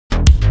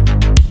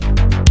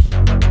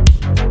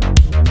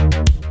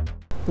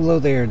Hello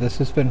there, this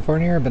has been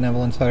Fornier,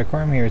 Benevolent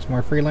Sidecorm. Here's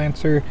more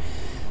Freelancer.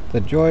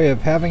 The joy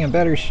of having a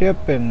better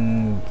ship,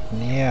 and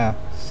yeah,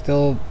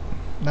 still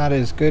not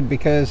as good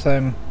because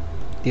I'm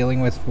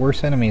dealing with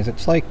worse enemies.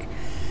 It's like,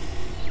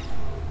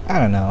 I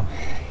don't know,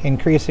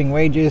 increasing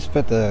wages,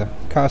 but the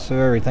cost of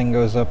everything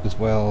goes up as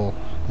well.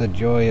 The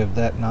joy of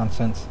that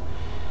nonsense.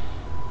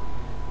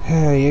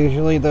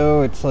 Usually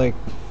though, it's like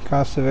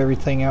cost of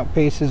everything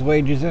outpaces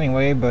wages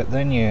anyway, but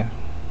then you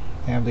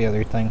have the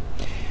other thing.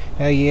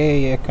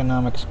 Yay,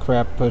 economics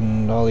crap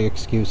and all the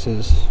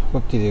excuses.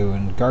 Whoop-de-doo,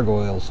 and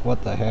gargoyles,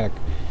 what the heck.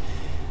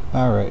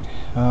 Alright,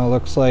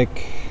 looks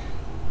like...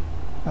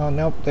 Oh,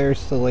 nope,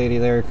 there's the lady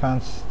there,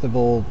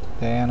 Constable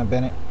Diana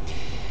Bennett.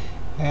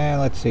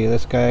 And let's see,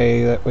 this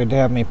guy that would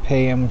have me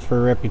pay him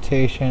for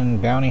reputation,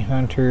 bounty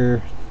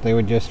hunter, they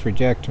would just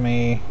reject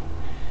me.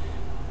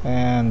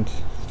 And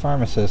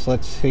pharmacist,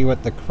 let's see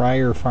what the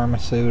Cryer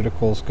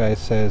Pharmaceuticals guy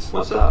says.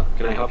 What's up?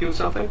 Can I help you with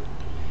something?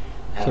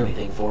 Have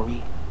anything for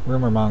me?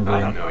 Rumor mongering.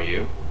 I don't know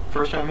you.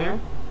 First time here?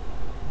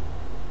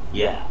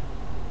 Yeah.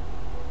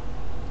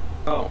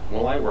 Oh,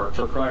 well I work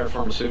for Cryer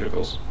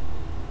Pharmaceuticals.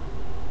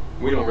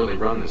 We don't really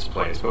run this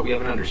place, but we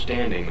have an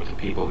understanding with the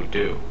people who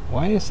do.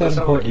 Why is that Let's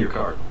have a look at important? your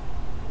card.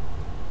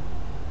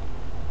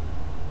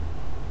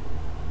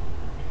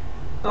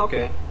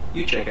 Okay,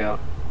 you check out.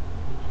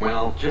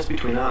 Well, just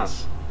between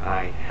us,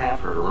 I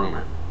have heard a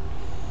rumor.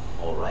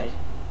 Alright,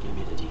 give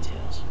me the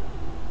details.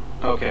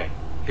 Okay,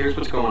 here's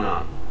what's going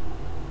on.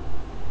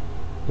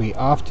 We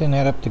often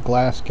head up to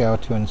Glasgow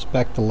to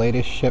inspect the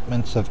latest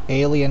shipments of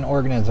alien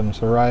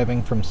organisms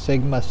arriving from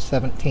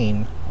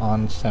Sigma-17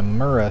 on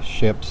Samura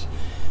ships.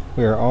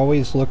 We are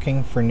always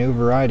looking for new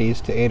varieties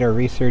to aid our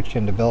research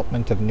and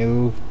development of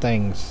new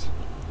things.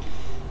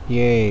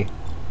 Yay.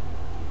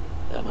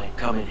 That might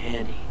come in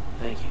handy.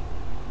 Thank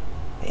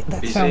you.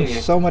 That Be sounds seeing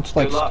you. so much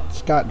like Good luck.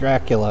 Scott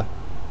Dracula.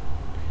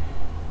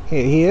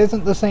 He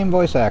isn't the same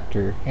voice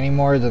actor any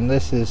more than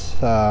this is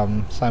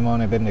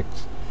Simone Bendix.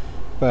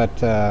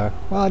 But,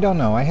 well, I don't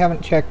know. I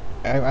haven't checked...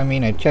 I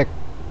mean, I checked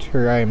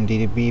her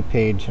IMDb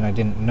page and I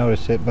didn't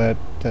notice it, but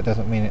that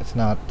doesn't mean it's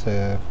not...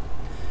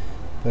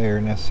 they're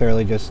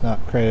necessarily just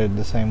not credited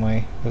the same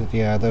way. But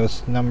yeah,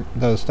 those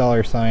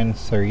dollar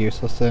signs are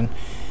useless then.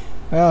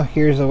 Well,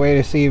 here's a way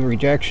to see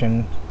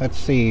rejection. Let's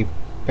see.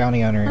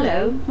 Bounty hunter.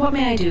 Hello, what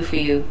may I do for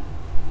you?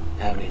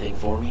 Have anything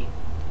for me?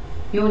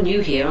 You're new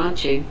here,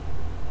 aren't you?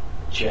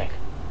 Check.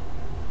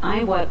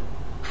 I work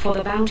for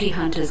the Bounty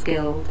Hunters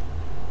Guild.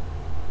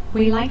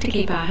 We like to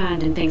keep our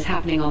hand in things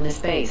happening on this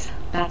base.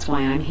 That's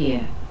why I'm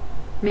here.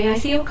 May I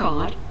see your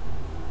card?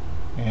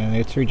 And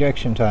it's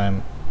rejection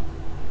time.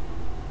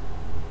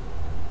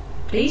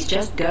 Please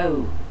just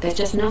go. There's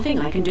just nothing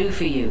I can do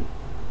for you.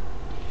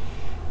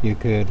 You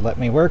could let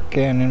me work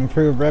and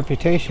improve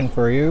reputation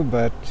for you,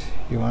 but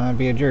you want to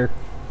be a jerk.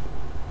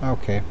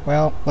 Okay,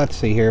 well, let's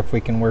see here if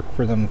we can work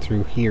for them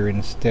through here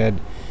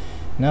instead.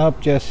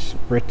 Nope, just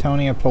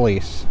Britannia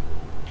Police.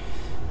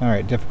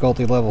 Alright,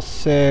 difficulty level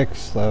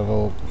 6,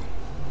 level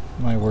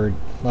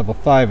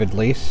 5 at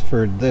least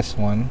for this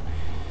one.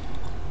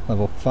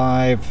 Level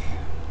 5,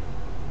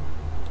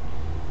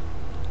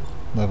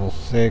 level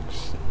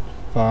 6,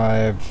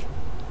 5,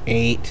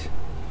 8.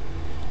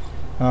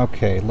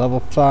 Okay, level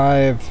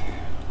 5,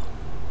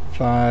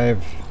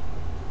 5,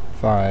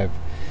 5.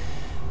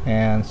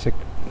 And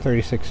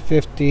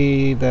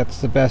 3650, that's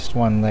the best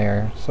one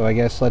there. So I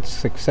guess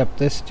let's accept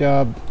this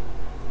job.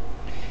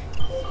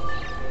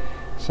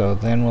 So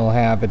then we'll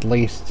have at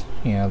least,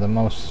 you know, the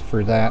most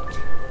for that.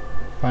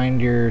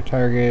 Find your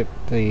target,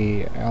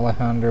 the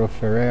Alejandro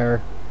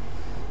Ferrer.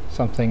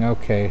 Something,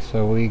 okay,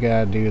 so we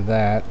gotta do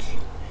that.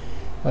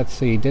 Let's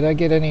see, did I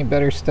get any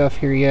better stuff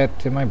here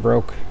yet? Am I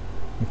broke?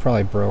 I'm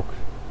probably broke.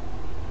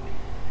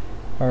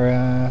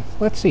 Or,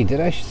 let's see, did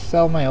I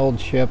sell my old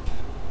ship?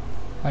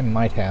 I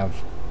might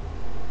have.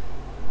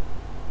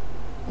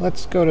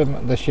 Let's go to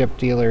the ship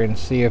dealer and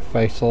see if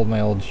I sold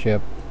my old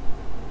ship.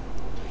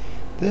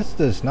 This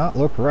does not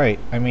look right.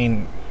 I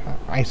mean,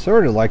 I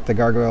sort of liked the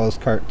Gargoyles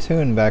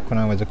cartoon back when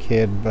I was a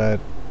kid, but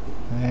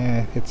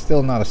it's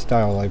still not a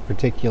style I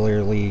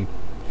particularly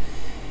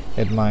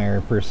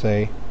admire, per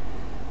se.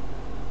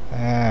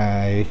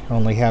 I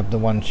only have the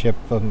one ship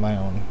of my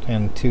own,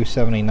 and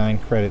 279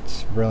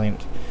 credits.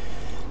 Brilliant.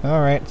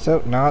 Alright,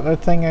 so not a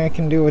thing I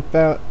can do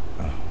about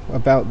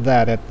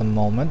that at the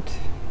moment.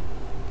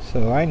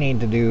 So I need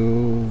to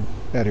do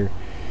better.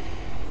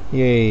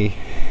 Yay.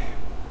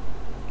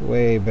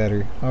 Way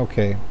better.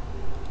 Okay.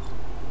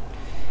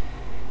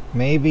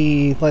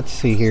 Maybe, let's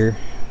see here.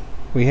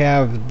 We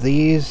have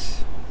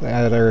these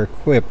that are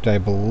equipped, I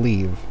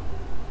believe.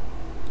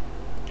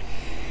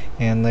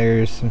 And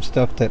there's some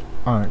stuff that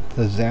aren't.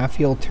 The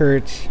Zaffiel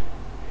turrets,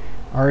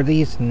 are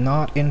these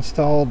not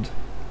installed?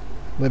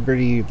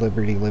 Liberty,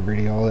 Liberty,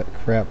 Liberty, all that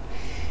crap.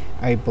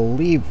 I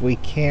believe we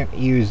can't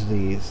use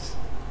these.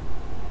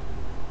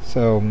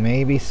 So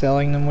maybe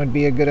selling them would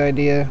be a good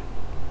idea.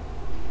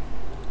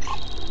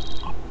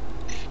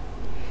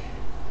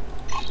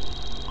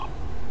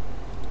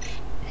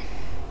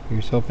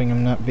 Here's hoping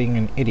I'm not being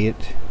an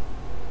idiot.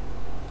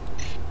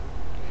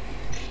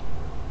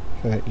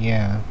 But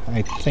yeah,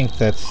 I think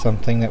that's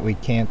something that we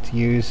can't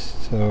use,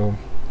 so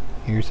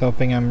here's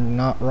hoping I'm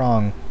not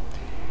wrong.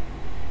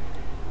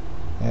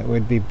 That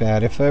would be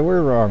bad if I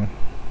were wrong,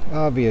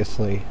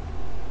 obviously.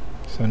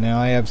 So now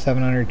I have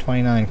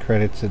 729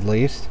 credits at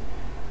least.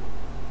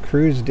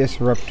 Cruise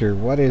Disruptor,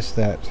 what is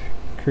that?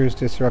 Cruise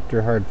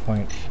Disruptor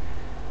hardpoint.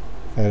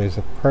 That is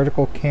a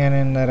particle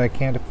cannon that I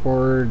can't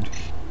afford.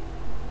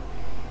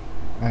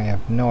 I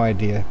have no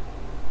idea.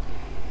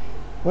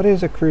 What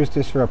is a Cruise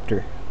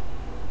Disruptor?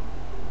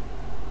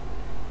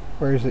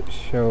 Where does it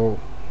show?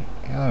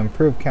 Oh,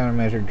 improved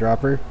countermeasure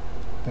dropper.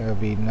 That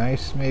would be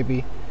nice,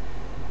 maybe.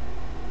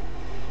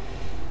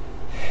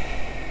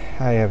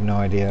 I have no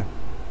idea.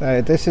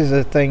 This is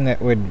a thing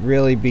that would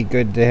really be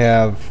good to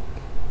have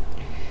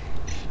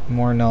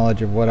more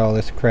knowledge of what all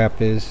this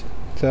crap is.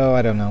 So,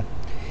 I don't know.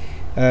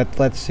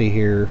 Let's see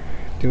here.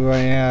 Do I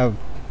have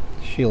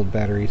shield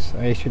batteries?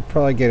 I should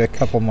probably get a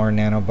couple more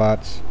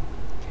nanobots.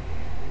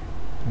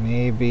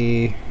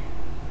 Maybe...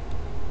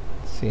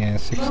 let's see,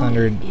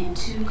 600.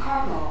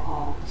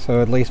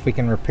 So at least we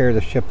can repair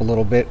the ship a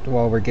little bit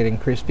while we're getting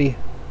crispy.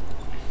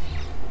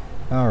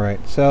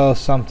 Alright, so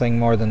something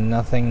more than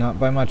nothing, not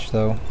by much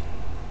though.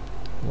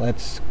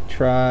 Let's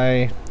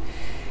try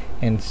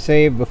and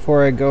save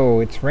before I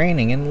go. It's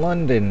raining in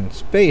London,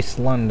 space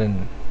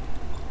London.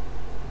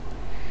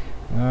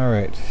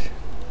 Alright,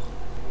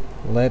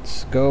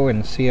 let's go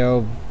and see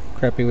how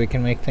crappy we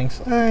can make things.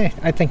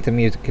 I think the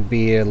music could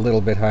be a little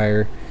bit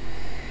higher.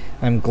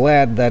 I'm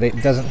glad that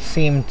it doesn't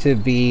seem to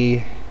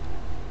be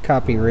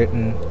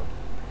copywritten,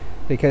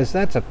 because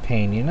that's a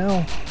pain, you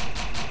know?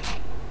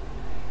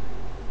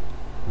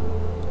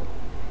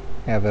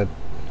 Have a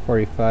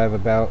 45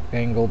 about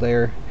angle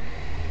there.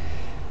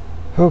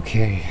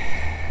 Okay.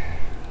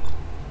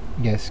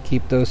 Yes,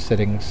 keep those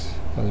settings.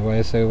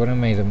 Otherwise I would have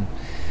made them.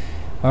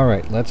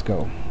 Alright, let's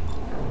go.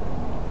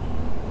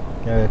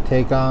 Gotta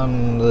take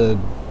on the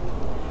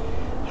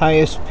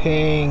highest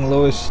paying,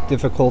 lowest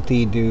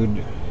difficulty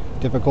dude.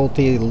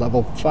 Difficulty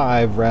level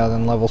 5 rather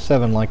than level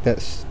 7 like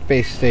that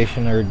space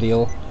station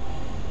ordeal.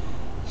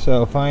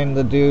 So find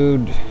the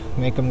dude,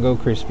 make him go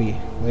crispy.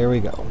 There we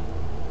go.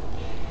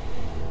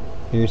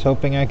 Here's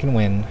hoping I can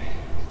win.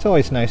 It's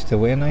always nice to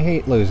win. I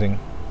hate losing.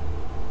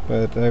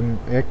 But I'm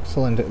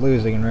excellent at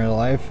losing in real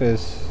life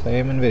as I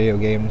am in video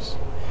games.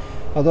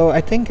 Although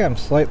I think I'm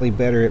slightly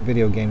better at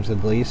video games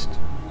at least.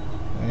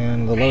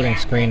 And the loading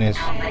screen is...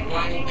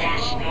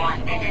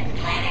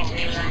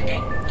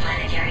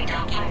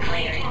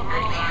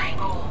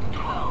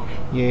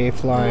 yay,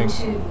 flying.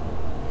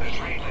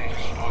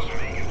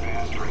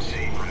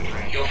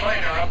 You'll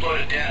find our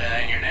uploaded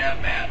data in your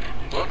nav map.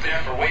 Look there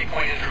for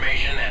waypoint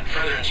information and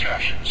further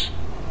instructions.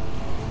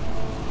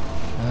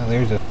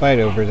 There's a fight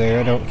over there.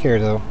 I don't care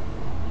though.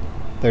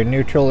 They're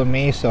neutral to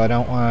me, so I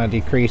don't want to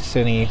decrease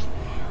any...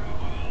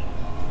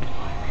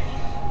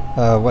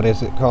 what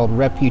is it called?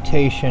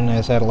 Reputation,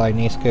 as Adelaide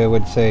Niska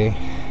would say.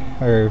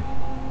 Or...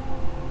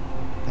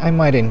 I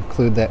might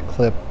include that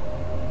clip.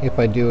 If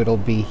I do, it'll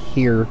be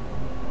here,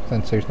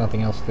 since there's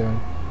nothing else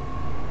doing.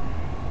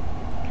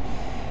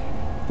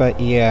 But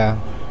yeah,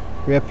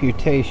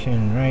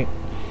 reputation, right?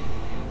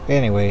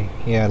 Anyway,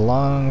 yeah,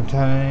 long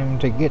time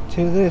to get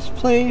to this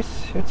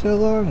place. It's a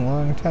long,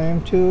 long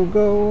time to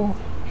go.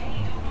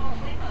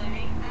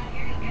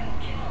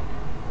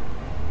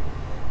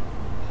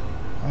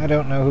 I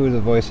don't know who the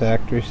voice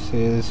actress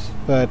is,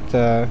 but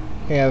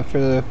yeah, for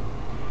the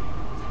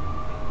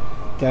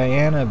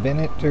Diana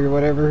Bennett or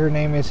whatever her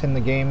name is in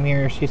the game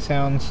here, she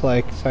sounds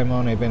like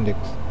Simone Bendix,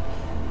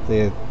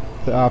 the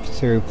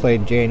officer who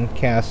played Jane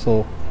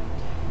Castle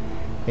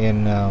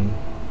in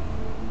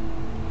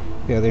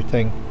the other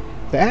thing.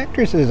 The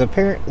actress is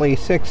apparently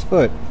 6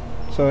 foot,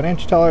 so an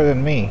inch taller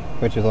than me,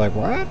 which is like,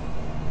 what?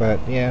 But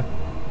yeah.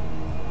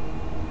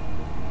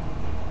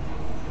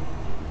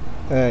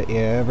 Yeah,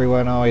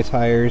 everyone always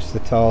hires the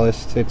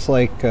tallest. It's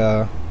like,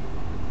 you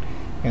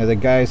know, the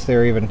guys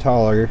there are even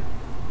taller.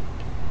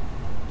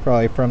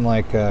 Probably from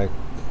like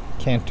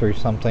Kent or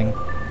something.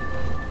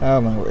 Oh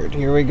my word,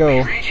 here we go.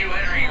 We read you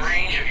entering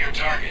range of your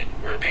target.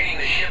 We're painting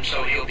the ship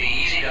so he'll be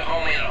easy to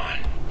home in on.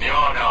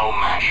 You're no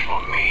match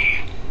for me.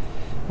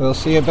 We'll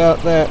see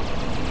about that.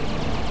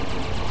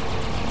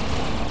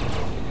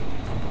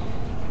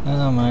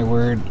 Oh my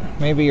word.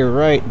 Maybe you're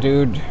right,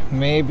 dude.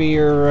 Maybe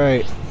you're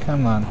right.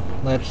 Come on.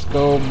 Let's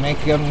go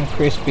make them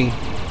crispy.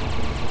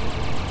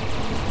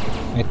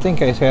 I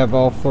think I have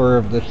all 4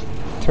 of the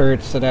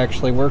turrets that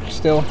actually work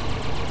still.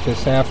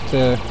 Just have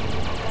to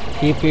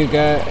keep you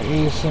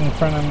guys in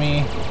front of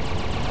me.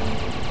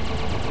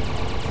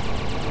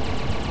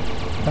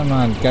 Come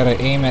on, gotta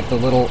aim at the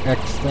little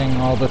X thing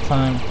all the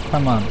time.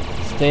 Come on,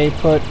 stay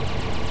put.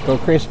 Go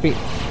crispy.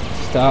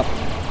 Stop.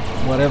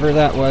 Whatever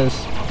that was.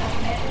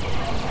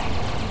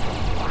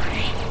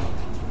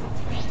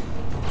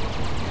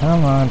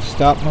 Come on,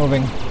 stop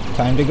moving.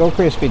 Time to go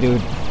crispy,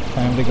 dude.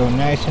 Time to go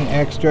nice and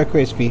extra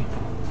crispy.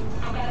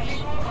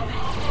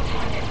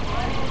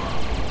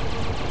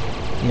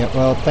 Yeah,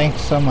 well,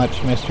 thanks so much,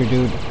 Mr.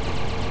 Dude.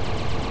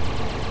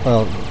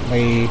 Well,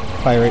 lady,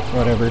 pirate,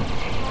 whatever.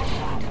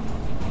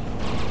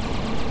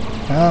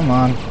 Come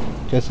on.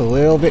 Just a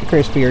little bit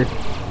crispier.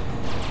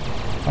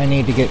 I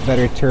need to get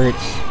better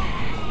turrets.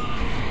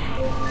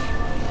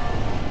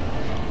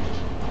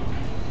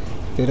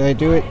 Did I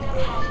do it?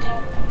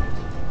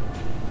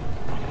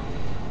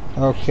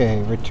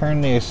 Okay,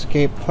 return the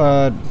escape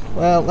pod.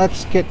 Well,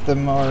 let's get the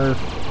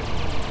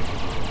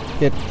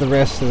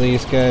rest of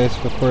these guys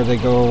before they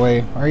go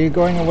away. Are you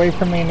going away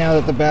from me now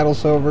that the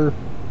battle's over?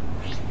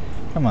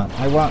 Come on,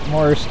 I want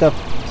more stuff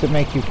to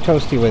make you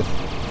toasty with.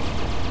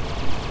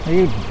 Are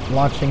you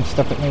launching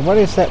stuff at me? What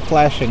is that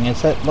flashing?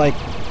 Is that like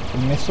a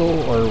missile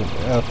or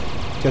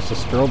just a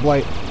strobe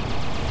light?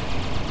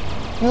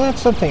 Well, that's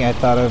something I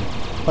thought of.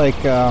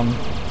 Like,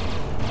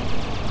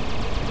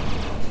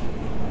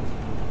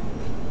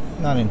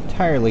 not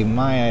entirely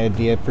my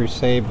idea per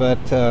se, but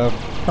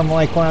from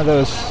like one of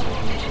those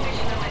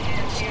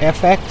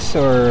FX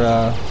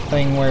or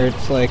thing where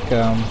it's like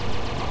a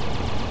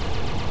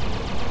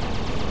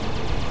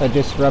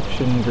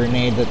disruption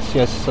grenade that's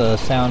just a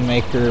sound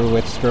maker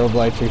with strobe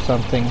lights or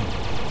something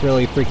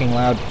really freaking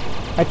loud.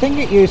 I think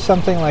it used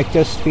something like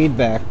just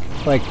feedback,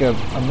 like a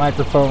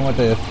microphone with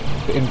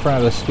in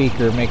front of a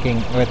speaker making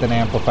with an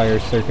amplifier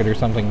circuit or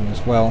something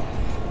as well.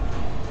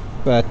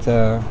 But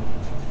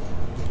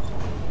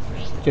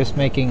just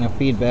making a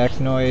feedback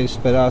noise,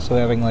 but also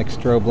having like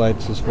strobe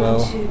lights as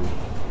well.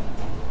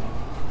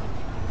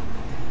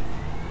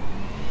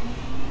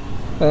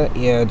 But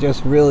yeah,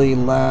 just really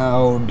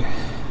loud.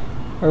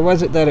 Or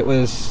was it that it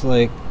was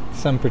like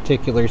some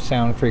particular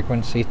sound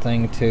frequency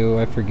thing too?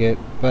 I forget.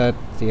 But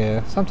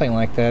yeah, something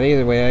like that.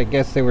 Either way, I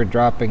guess they were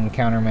dropping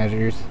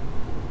countermeasures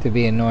to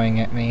be annoying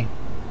at me.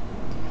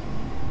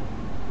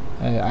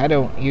 I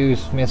don't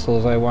use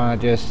missiles. I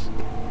want to just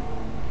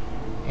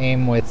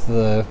aim with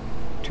the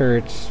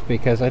turrets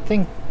because I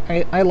think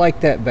I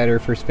like that better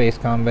for space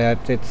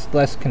combat. It's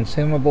less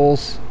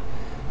consumables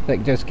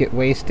that just get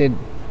wasted.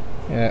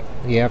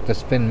 You have to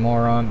spend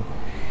more on,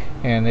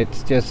 and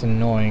it's just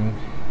annoying.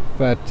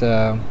 But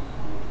I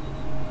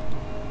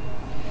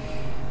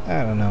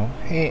don't know.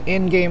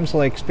 In games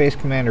like Space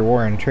Commander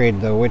War and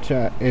Trade, though, which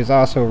is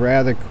also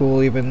rather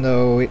cool, even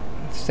though it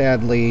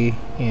sadly,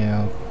 you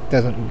know,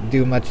 doesn't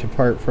do much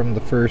apart from the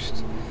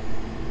first,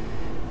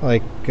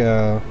 like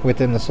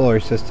within the solar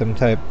system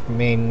type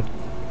main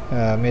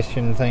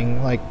mission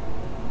thing. Like,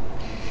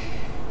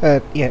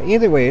 yeah.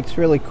 Either way, it's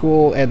really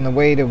cool, and the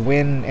way to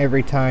win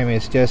every time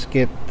is just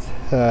get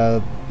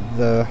the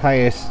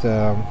highest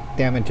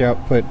damage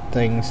output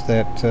things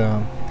that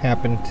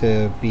happen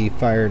to be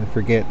fire and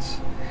forgets.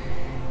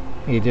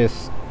 You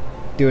just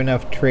do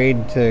enough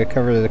trade to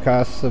cover the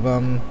costs of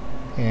them,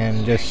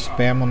 and just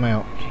spam them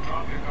out.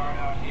 Drop your guard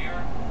out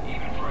here,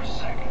 even for a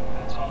second.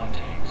 That's all it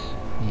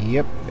takes.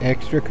 Yep,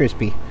 extra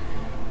crispy.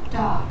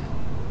 Dock.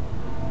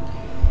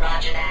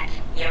 Roger that.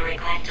 Your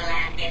request to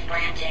land is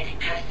granted.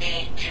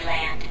 Proceed to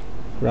land.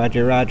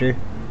 Roger, roger.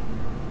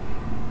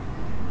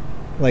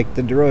 Like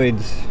the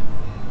droids.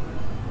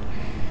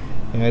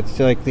 Yeah, it's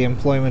like the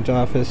employment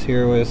office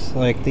here was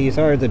like, these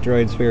are the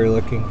droids we were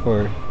looking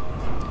for.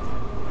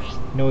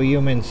 No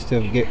humans to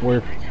get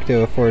work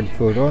to afford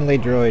food, only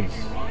droids.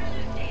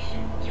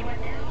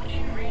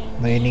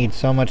 They need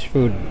so much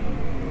food.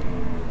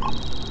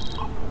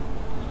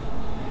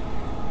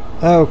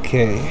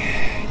 Okay,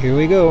 here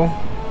we go.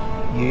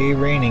 Yay,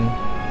 raining.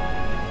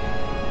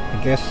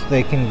 I guess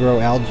they can grow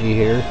algae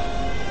here.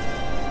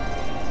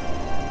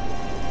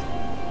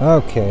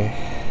 Okay.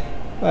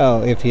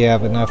 Well, if you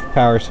have enough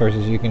power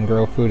sources, you can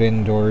grow food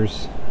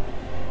indoors.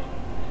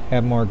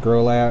 Have more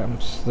grow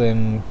lamps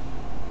than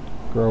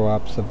grow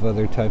ops of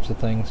other types of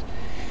things.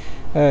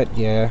 But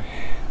yeah,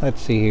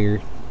 let's see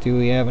here. Do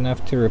we have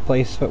enough to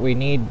replace what we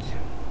need?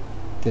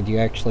 Did you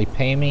actually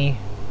pay me?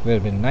 It would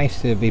have been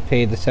nice to be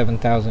paid the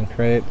 7,000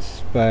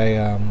 credits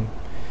by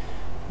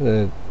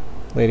the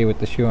lady with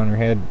the shoe on her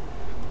head.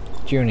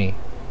 Junie.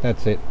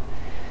 That's it.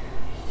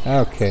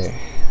 Okay.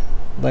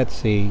 Let's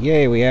see.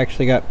 Yay, we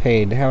actually got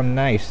paid. How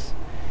nice.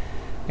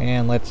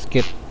 And let's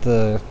get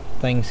the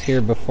things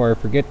here before I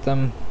forget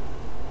them.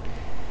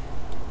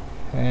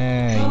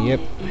 Yep.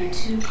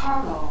 Into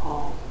cargo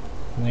hold.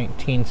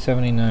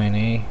 1979,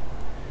 eh?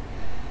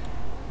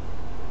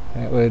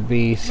 That would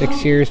be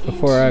 6 years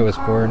before I was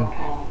born.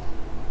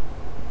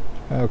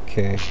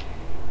 Okay.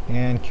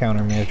 And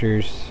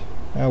countermeasures.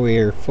 Oh, we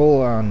are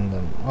full on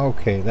them.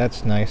 Okay,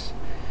 that's nice.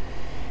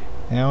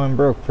 Now I'm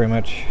broke pretty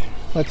much.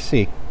 Let's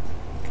see.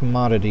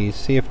 Commodities.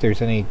 See if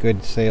there's any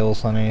good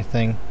sales on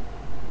anything.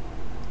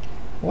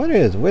 What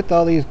is with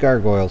all these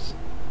gargoyles?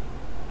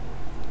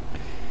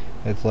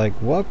 It's like,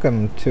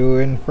 welcome to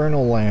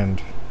Infernal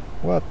Land.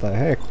 What the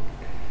heck?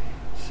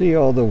 See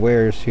all the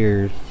wares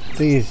here.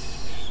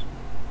 These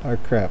are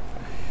crap.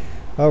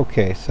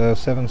 Okay, so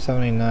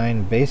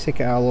 779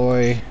 basic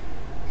alloy.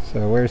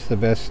 So where's the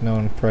best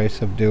known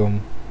price of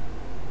Doom?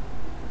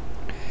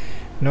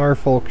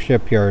 Norfolk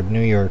Shipyard, New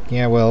York.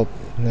 Yeah, well,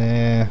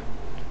 nah.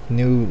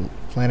 New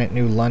Planet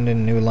New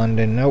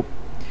London, nope.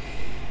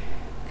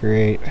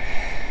 Great.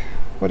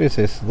 What is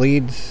this?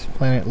 Leeds?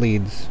 Planet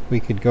Leeds. We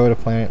could go to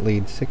Planet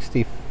Leeds.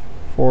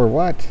 64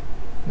 what?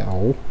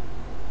 No.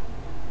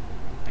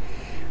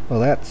 Well,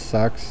 that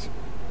sucks.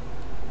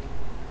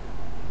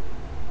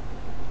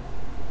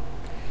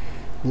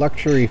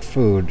 Luxury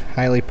food,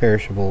 highly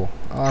perishable.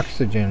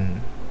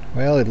 Oxygen.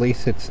 Well, at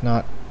least it's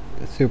not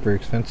super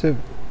expensive.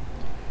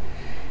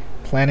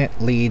 Planet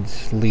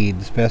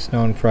Leeds, best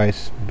known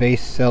price.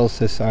 Base sells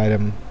this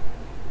item.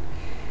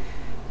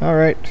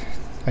 Alright,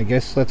 I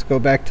guess let's go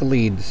back to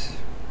Leeds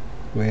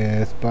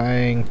with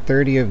buying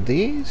 30 of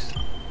these.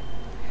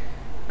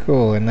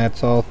 Cool, and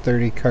that's all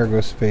 30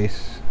 cargo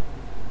space.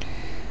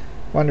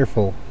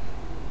 Wonderful.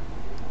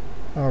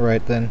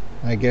 Alright then,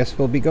 I guess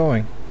we'll be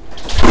going.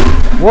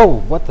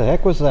 Whoa, what the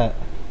heck was that?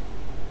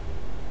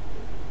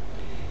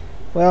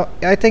 Well,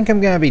 I think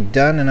I'm gonna be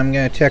done and I'm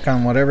gonna check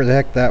on whatever the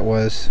heck that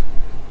was.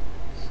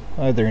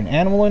 Either an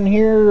animal in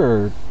here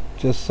or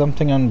just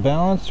something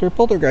unbalanced or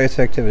poltergeist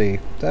activity.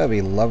 That'd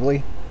be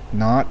lovely.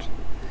 Not.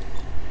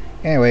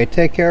 Anyway,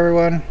 take care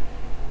everyone.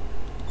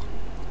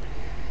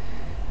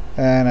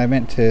 And I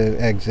meant to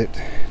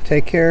exit.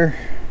 Take care.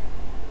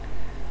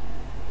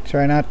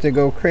 Try not to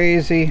go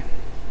crazy.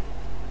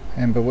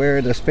 And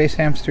beware the space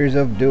hamsters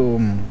of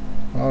doom.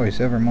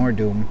 Always ever more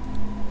doom.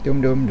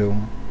 Doom, doom,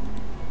 doom.